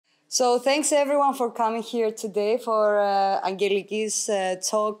So thanks everyone for coming here today for Angeliki's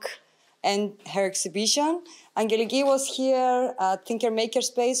talk and her exhibition. Angeliki was here at Maker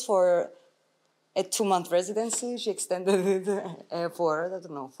Space for a 2-month residency. She extended it for, I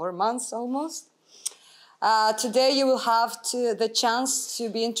don't know, 4 months almost. Today you will have the chance to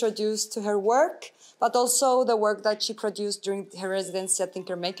be introduced to her work, but also the work that she produced during her residency at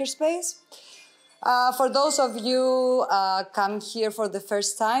Maker Space. For those of you come here for the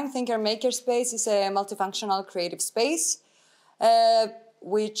first time, Maker Space is a multifunctional creative space,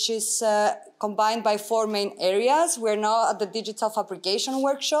 which is combined by 4 main areas. We're now at the digital fabrication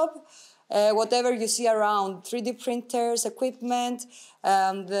workshop. Whatever you see around, 3D printers, equipment,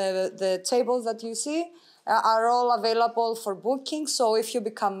 the tables that you see are all available for booking. So if you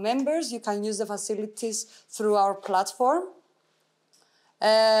become members, you can use the facilities through our platform.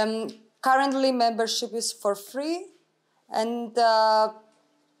 Currently, membership is for free, and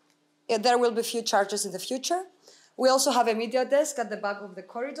there will be few charges in the future. We also have a media desk at the back of the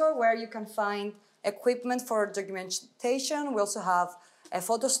corridor where you can find equipment for documentation. We also have a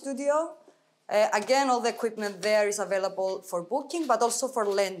photo studio. Again, all the equipment there is available for booking, but also for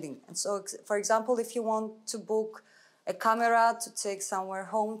lending. And so, for example, if you want to book a camera to take somewhere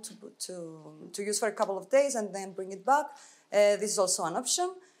home to use for a couple of days and then bring it back, this is also an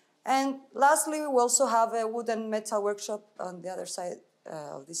option. And lastly, we also have a wood and metal workshop on the other side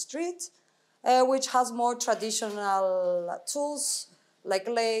of the street, which has more traditional tools like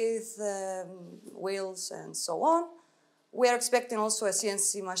lathe, wheels, and so on. We are expecting also a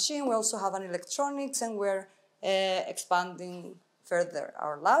CNC machine. We also have an electronics, and we're expanding further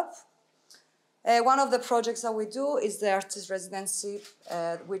our lab. One of the projects that we do is the artist residency,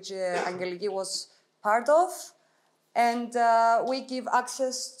 which Angeliki was part of. And we give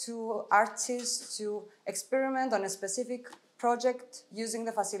access to artists to experiment on a specific project using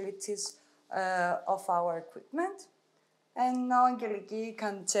the facilities of our equipment. And now Angeliki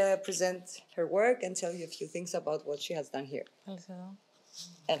can present her work and tell you a few things about what she has done here. Hello.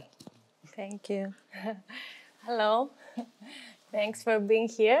 Thank you. Hello. Thanks for being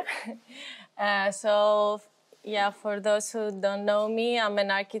here. For those who don't know me, I'm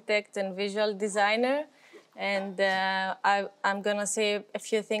an architect and visual designer. And I'm going to say a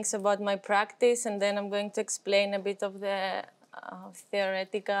few things about my practice, and then I'm going to explain a bit of the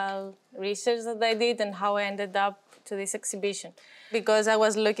theoretical research that I did and how I ended up to this exhibition. Because I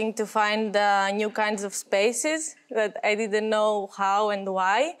was looking to find new kinds of spaces that I didn't know how and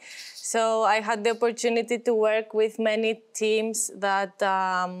why. So I had the opportunity to work with many teams that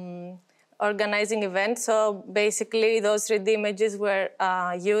organizing events. So basically those 3D images were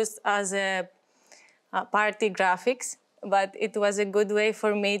used as a party graphics, but it was a good way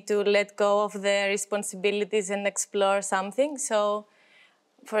for me to let go of the responsibilities and explore something. So,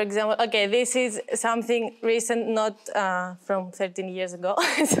 for example, okay, this is something recent, not from 13 years ago.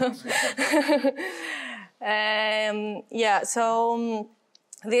 So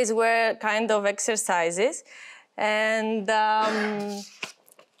these were kind of exercises, and I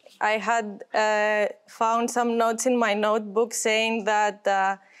had found some notes in my notebook saying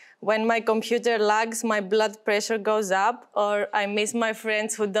that when my computer lags, my blood pressure goes up, or I miss my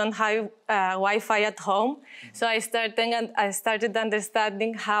friends who don't have Wi-Fi at home. So I started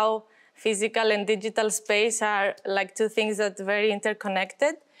understanding how physical and digital space are like two things that are very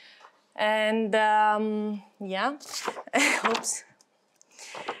interconnected. And oops.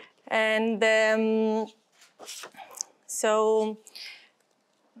 And so,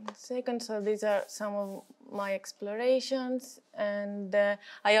 1 second. So these are some of my explorations, and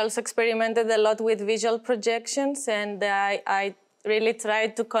I also experimented a lot with visual projections, and I really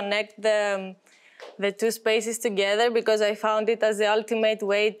tried to connect the two spaces together because I found it as the ultimate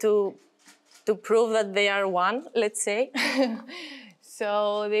way to prove that they are one, let's say.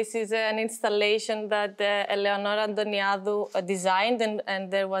 So this is an installation that Eleonora Antoniadou designed, and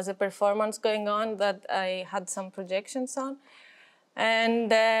there was a performance going on that I had some projections on.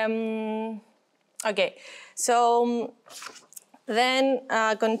 And okay, so then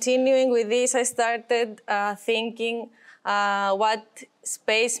continuing with this, I started thinking what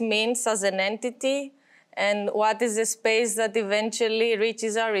space means as an entity, and what is the space that eventually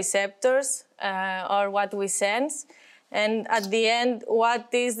reaches our receptors, or what we sense. And at the end,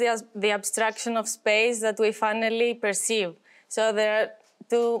 what is the abstraction of space that we finally perceive? So there are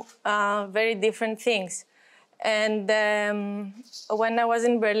two very different things. And when I was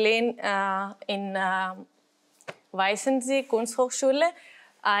in Berlin, in Weissensee Kunsthochschule,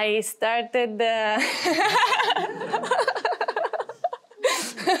 I started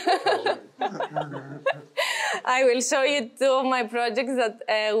I will show you two of my projects that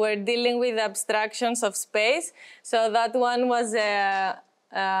were dealing with abstractions of space. So that one was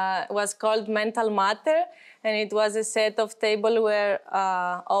called Mental Matter, and it was a set of tableware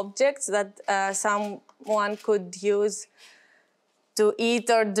objects that someone could use to eat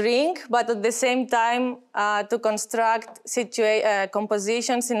or drink, but at the same time to construct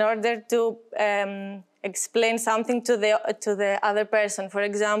compositions in order to explain something to the other person. For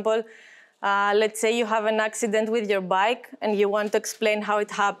example, let's say you have an accident with your bike and you want to explain how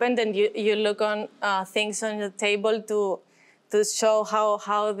it happened, and you look on things on the table to show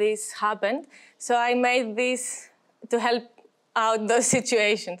how this happened. So I made this to help out those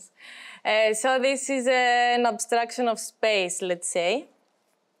situations. So this is an abstraction of space, let's say.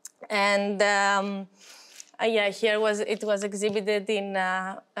 And yeah, it was exhibited in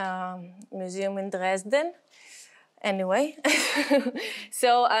a museum in Dresden. Anyway,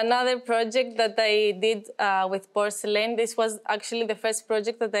 so another project that I did with porcelain, this was actually the first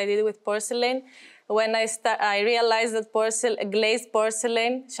project that I did with porcelain. When I realized that glazed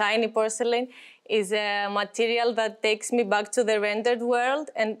porcelain, shiny porcelain, is a material that takes me back to the rendered world,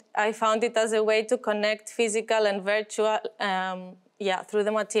 and I found it as a way to connect physical and virtual, through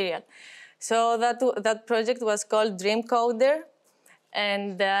the material. So that project was called Dream Coder,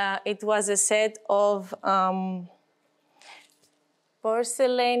 and it was a set of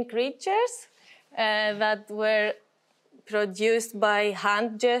porcelain creatures that were produced by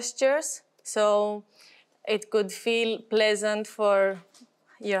hand gestures. So it could feel pleasant for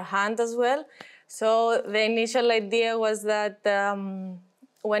your hand as well. So the initial idea was that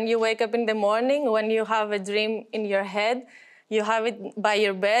when you wake up in the morning, when you have a dream in your head, you have it by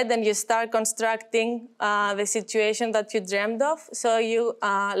your bed and you start constructing the situation that you dreamed of. So you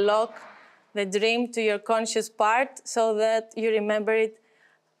lock the dream to your conscious part so that you remember it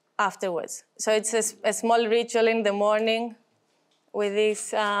afterwards. So it's a small ritual in the morning with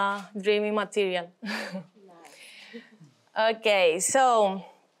this dreamy material. Okay, so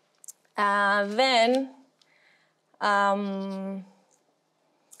then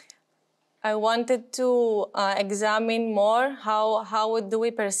I wanted to examine more how do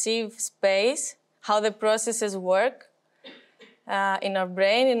we perceive space, how the processes work in our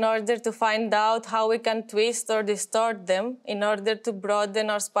brain, in order to find out how we can twist or distort them in order to broaden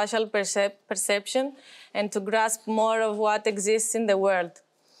our spatial perception and to grasp more of what exists in the world.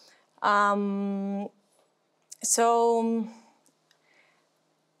 One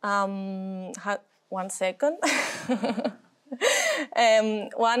second.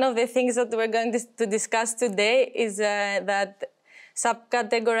 One of the things that we're going to discuss today is that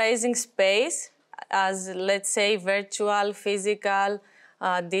subcategorizing space as, let's say, virtual, physical,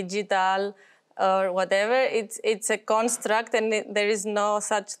 digital, or whatever, it's a construct, and there is no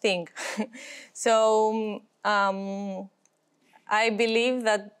such thing. So I believe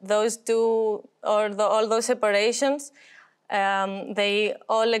that those two, or all those separations, they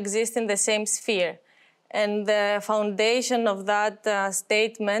all exist in the same sphere. And the foundation of that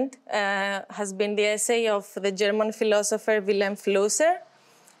statement has been the essay of the German philosopher Wilhelm Flusser,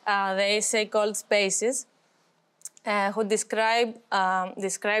 the essay called Spaces, who describes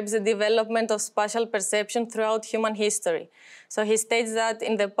the development of spatial perception throughout human history. So he states that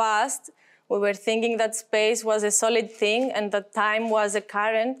in the past, we were thinking that space was a solid thing and that time was a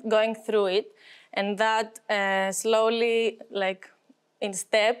current going through it, and that slowly, like in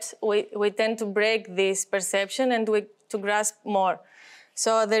steps, we tend to break this perception and to grasp more.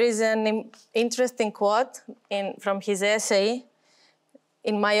 So there is an interesting quote from his essay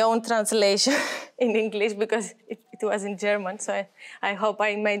in my own translation in English, because it was in German, so I hope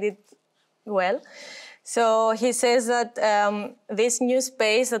I made it well. So he says that this new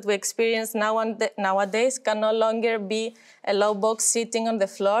space that we experience nowadays can no longer be a low box sitting on the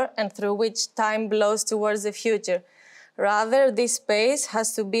floor and through which time blows towards the future. Rather, this space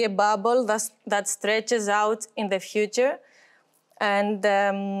has to be a bubble that stretches out in the future, and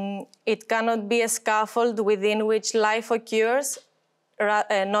it cannot be a scaffold within which life occurs,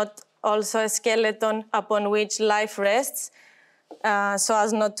 not also a skeleton upon which life rests, so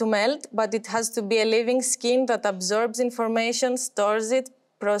as not to melt, but it has to be a living skin that absorbs information, stores it,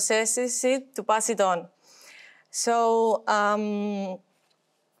 processes it to pass it on. So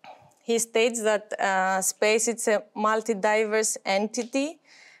he states that space is a multi-diverse entity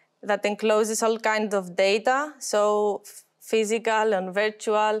that encloses all kinds of data, so physical and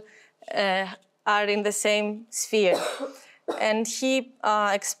virtual are in the same sphere. And he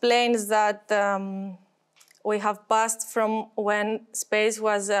explains that we have passed from when space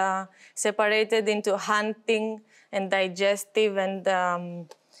was separated into hunting and digestive and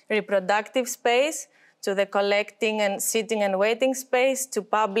reproductive space to the collecting and sitting and waiting space, to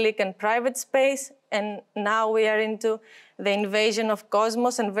public and private space, and now we are into the invasion of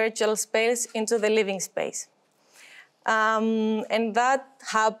cosmos and virtual space into the living space. And that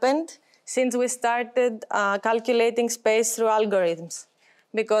happened since we started calculating space through algorithms,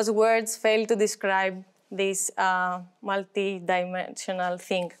 because words fail to describe this multi-dimensional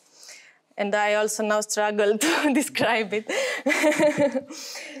thing. And I also now struggle to describe it.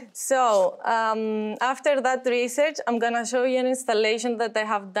 So after that research, I'm going to show you an installation that I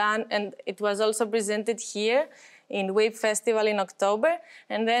have done, and it was also presented here in WIP Festival in October.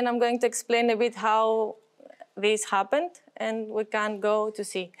 And then I'm going to explain a bit how this happened, and we can go to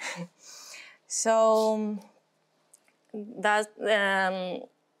see. So that,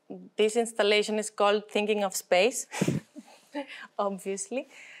 this installation is called Thinking of Space, obviously.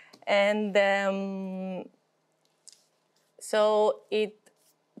 And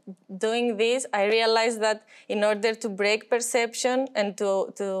doing this, I realized that in order to break perception and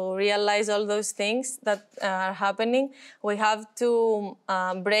to realize all those things that are happening, we have to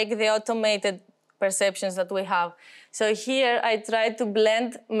break the automated perceptions that we have. So here I tried to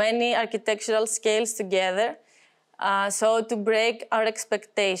blend many architectural scales together so to break our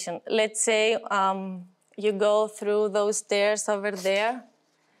expectation. Let's say you go through those stairs over there,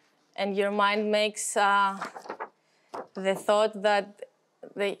 and your mind makes the thought that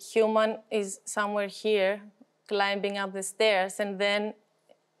the human is somewhere here climbing up the stairs, and then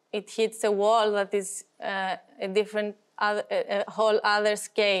it hits a wall that is a whole other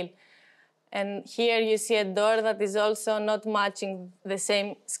scale. And here you see a door that is also not matching the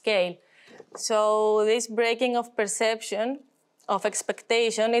same scale. So this breaking of perception, of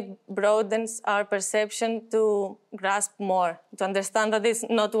expectation, it broadens our perception to grasp more, to understand that it's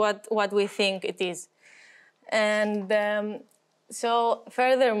not what we think it is. And so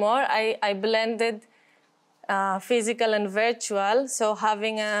furthermore, I blended physical and virtual. So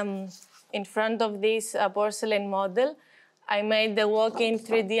having in front of this porcelain model, I made the walk-in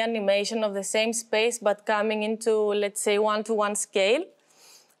 3D animation of the same space, but coming into, let's say, 1-to-1 scale.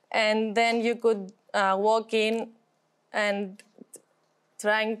 And then you could walk in and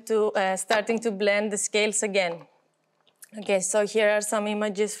starting to blend the scales again. Okay, so here are some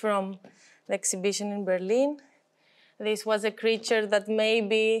images from the exhibition in Berlin. This was a creature that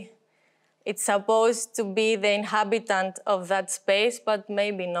maybe it's supposed to be the inhabitant of that space, but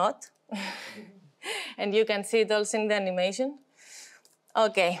maybe not. And you can see it also in the animation.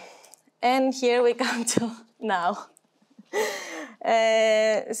 Okay, and here we come to now.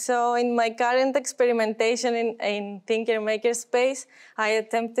 So in my current experimentation in Thinker Maker Space, I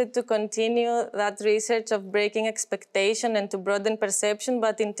attempted to continue that research of breaking expectation and to broaden perception,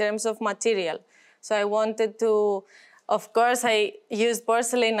 but in terms of material. So I wanted to, of course, I used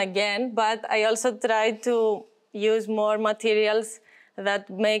porcelain again, but I also tried to use more materials that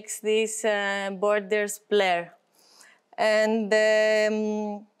makes these borders blur. And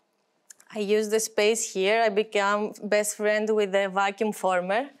I used the space here. I became best friend with the vacuum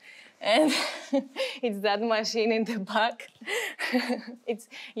former. And it's that machine in the back.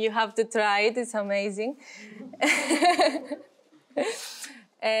 You have to try it. It's amazing.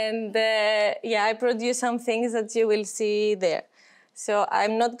 And yeah, I produce some things that you will see there. So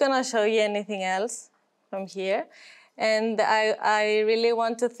I'm not going to show you anything else from here. And I really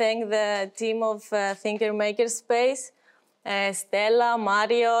want to thank the team of Thinker Maker Space, Stella,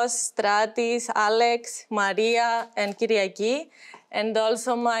 Marios, Stratis, Alex, Maria, and Kyriaki, and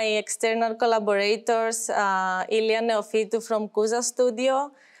also my external collaborators, Ilya Neophytou from Kuza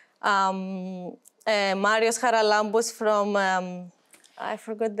Studio, Marios Haralambous from, I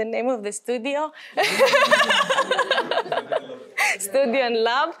forgot the name of the studio, Studio and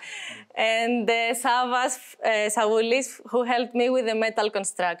Lab, and Savas Savoulis, who helped me with the metal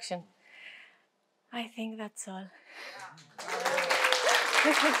construction. I think that's all.